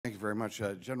very much.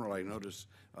 General, I notice,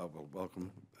 well,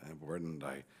 welcome aboard, and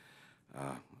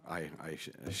I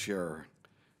share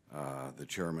the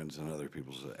chairman's and other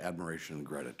people's admiration and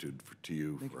gratitude to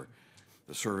you for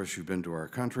the service you've been to our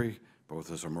country,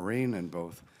 both as a Marine and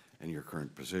both in your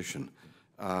current position.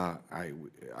 I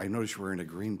notice you're wearing a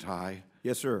green tie.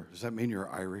 Yes, sir. Does that mean you're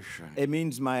Irish? It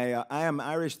means I am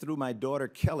Irish through my daughter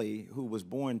Kelly, who was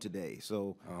born today.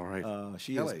 So, all right.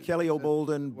 She is Kelly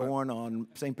O'Bolden, born on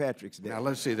St. Patrick's Day. Now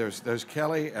let's see. There's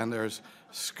Kelly and there's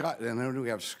Scott, and then we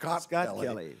have Scott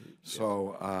Kelly.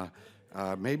 So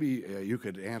maybe you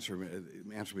could answer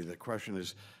me. The question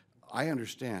is, I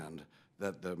understand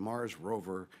that the Mars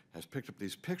rover has picked up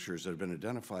these pictures that have been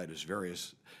identified as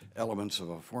various elements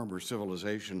of a former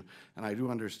civilization, and I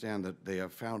do understand that they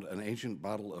have found an ancient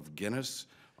bottle of Guinness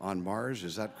on Mars.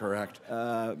 Is that correct?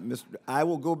 I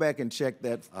will go back and check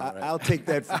that. I'll take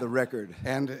that for the record.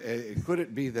 And Uh, could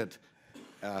it be that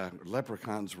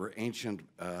leprechauns were ancient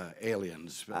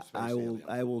aliens?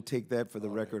 I will take that for the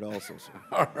record also, sir.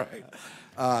 All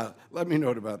right. Let me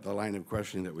note about the line of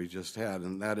questioning that we just had,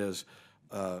 and that is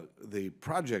the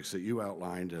projects that you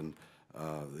outlined, and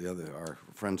our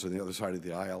friends on the other side of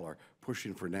the aisle are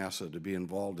pushing for NASA to be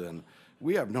involved in.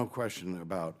 We have no question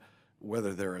about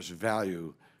whether there is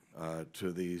value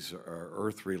to these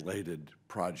Earth-related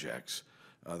projects.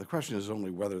 The question is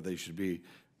only whether they should be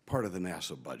part of the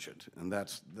NASA budget, and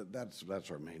that's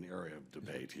our main area of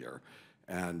debate here.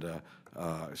 And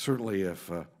certainly,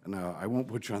 if now I won't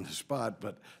put you on the spot,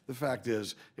 but the fact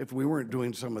is, if we weren't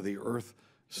doing some of the Earth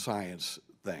science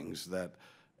things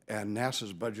and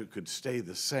NASA's budget could stay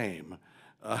the same,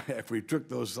 if we took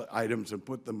those items and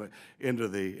put them into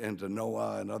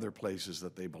NOAA and other places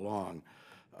that they belong,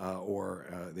 or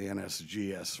the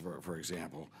NSGS, for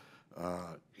example,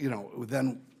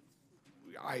 then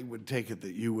I would take it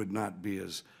that you would not be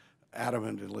as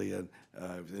adamantly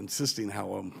insisting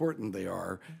how important they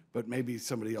are, but maybe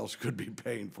somebody else could be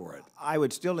paying for it. I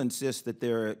would still insist that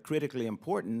they're critically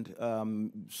important.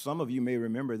 Some of you may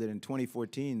remember that in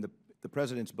 2014, the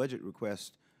President's budget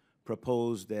request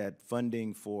proposed that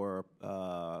funding for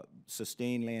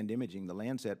sustained land imaging, the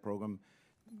Landsat program,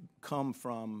 come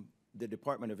from the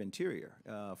Department of Interior,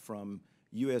 from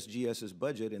USGS's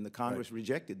budget, and the Congress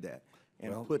rejected that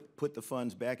and put the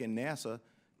funds back in NASA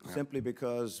simply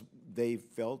because they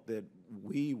felt that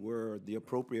we were the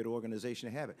appropriate organization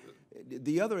to have it.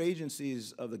 The other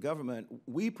agencies of the government,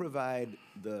 we provide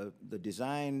the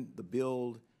design, the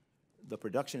build, the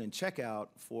production and checkout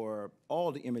for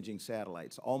all the imaging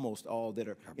satellites, almost all that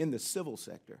are in the civil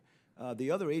sector. The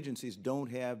other agencies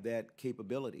don't have that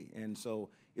capability, and so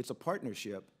it's a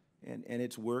partnership, and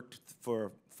it's worked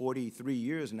for 43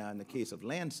 years now in the case of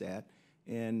Landsat,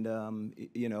 and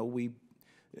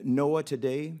NOAA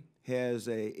today has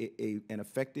an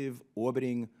effective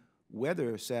orbiting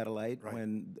weather satellite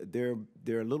when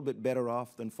they're a little bit better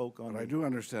off than folk on. But I do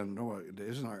understand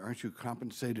NOAA. Aren't you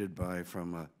compensated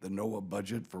from the NOAA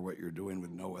budget for what you're doing with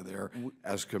NOAA there,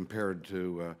 as compared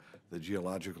to the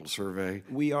Geological Survey?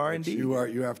 We are indeed. You are.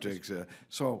 You have to.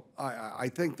 So I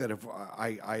think that if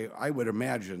I would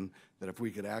imagine that if we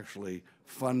could actually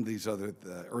fund these other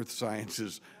Earth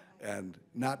sciences and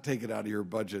not take it out of your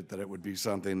budget, that it would be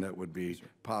something that would be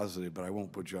positive, but I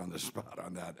won't put you on the spot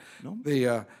on that.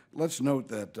 No. Let's note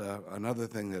that another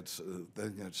thing that's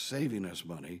saving us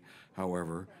money,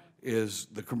 however, is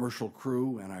the commercial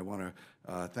crew, and I want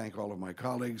to thank all of my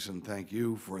colleagues and thank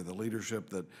you for the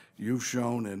leadership that you've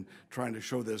shown in trying to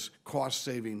show this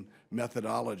cost-saving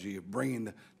methodology of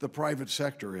bringing the private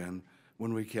sector in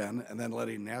when we can, and then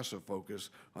letting NASA focus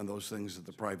on those things that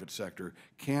the private sector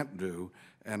can't do.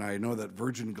 And I know that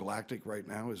Virgin Galactic right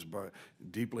now is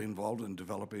deeply involved in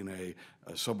developing a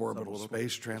suborbital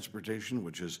space transportation,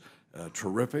 which is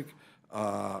terrific.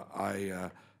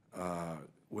 I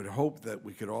would hope that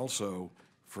we could also,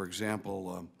 for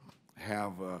example,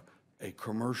 have a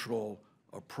commercial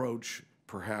approach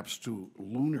perhaps to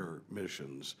lunar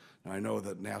missions. Now, I know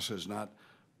that NASA is not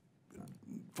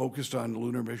focused on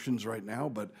lunar missions right now,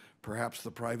 but perhaps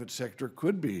the private sector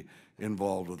could be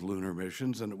involved with lunar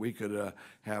missions, and we could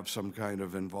have some kind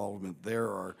of involvement there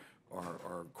or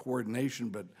coordination,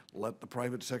 but let the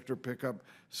private sector pick up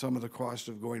some of the cost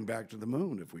of going back to the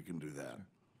moon if we can do that.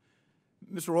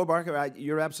 Mr. Rohrabacher,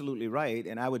 you're absolutely right,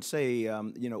 and I would say,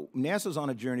 NASA's on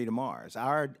a journey to Mars.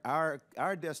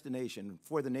 Our destination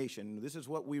for the nation, this is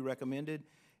what we recommended,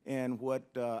 and what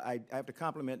I have to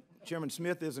compliment, Chairman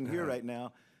Smith isn't here right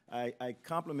now, I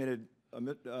complimented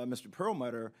Mr.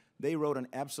 Perlmutter. They wrote an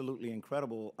absolutely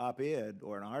incredible op-ed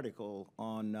or an article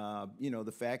on,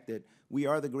 the fact that we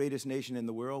are the greatest nation in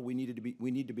the world. We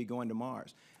need to be going to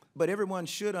Mars. But everyone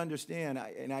should understand,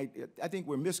 I think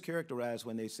we're mischaracterized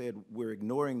when they said we're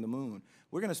ignoring the moon.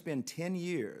 We're going to spend 10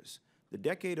 years, the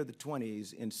decade of the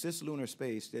 20s, in cislunar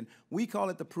space, and we call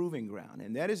it the proving ground.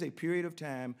 And that is a period of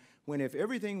time when, if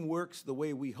everything works the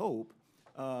way we hope,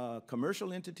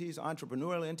 commercial entities,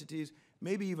 entrepreneurial entities,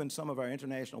 maybe even some of our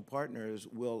international partners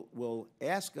will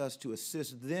ask us to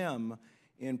assist them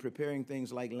in preparing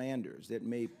things like landers that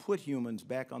may put humans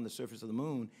back on the surface of the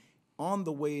moon on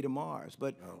the way to Mars.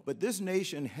 But this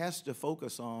nation has to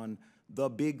focus on the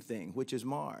big thing, which is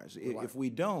Mars. If we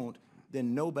don't,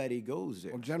 then nobody goes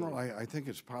there. Well, General, I think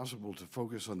it's possible to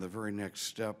focus on the very next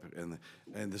step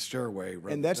in the stairway.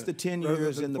 And that's the 10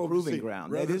 years in the proving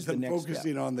ground. That is the next step.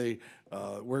 Focusing on the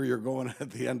where you're going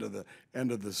at the end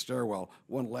of the stairwell.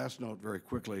 One last note, very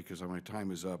quickly, because my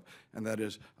time is up, and that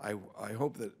is, I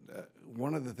hope that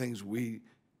one of the things we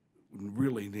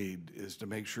really need is to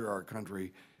make sure our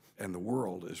country and the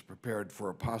world is prepared for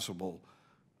a possible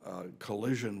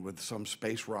collision with some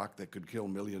space rock that could kill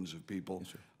millions of people.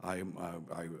 Yes, I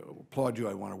applaud you.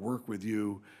 I want to work with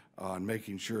you on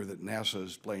making sure that NASA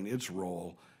is playing its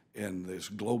role in this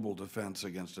global defense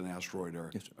against an asteroid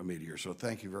or a meteor. So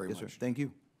thank you very much. Sir. Thank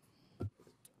you.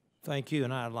 Thank you,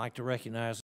 and I'd like to recognize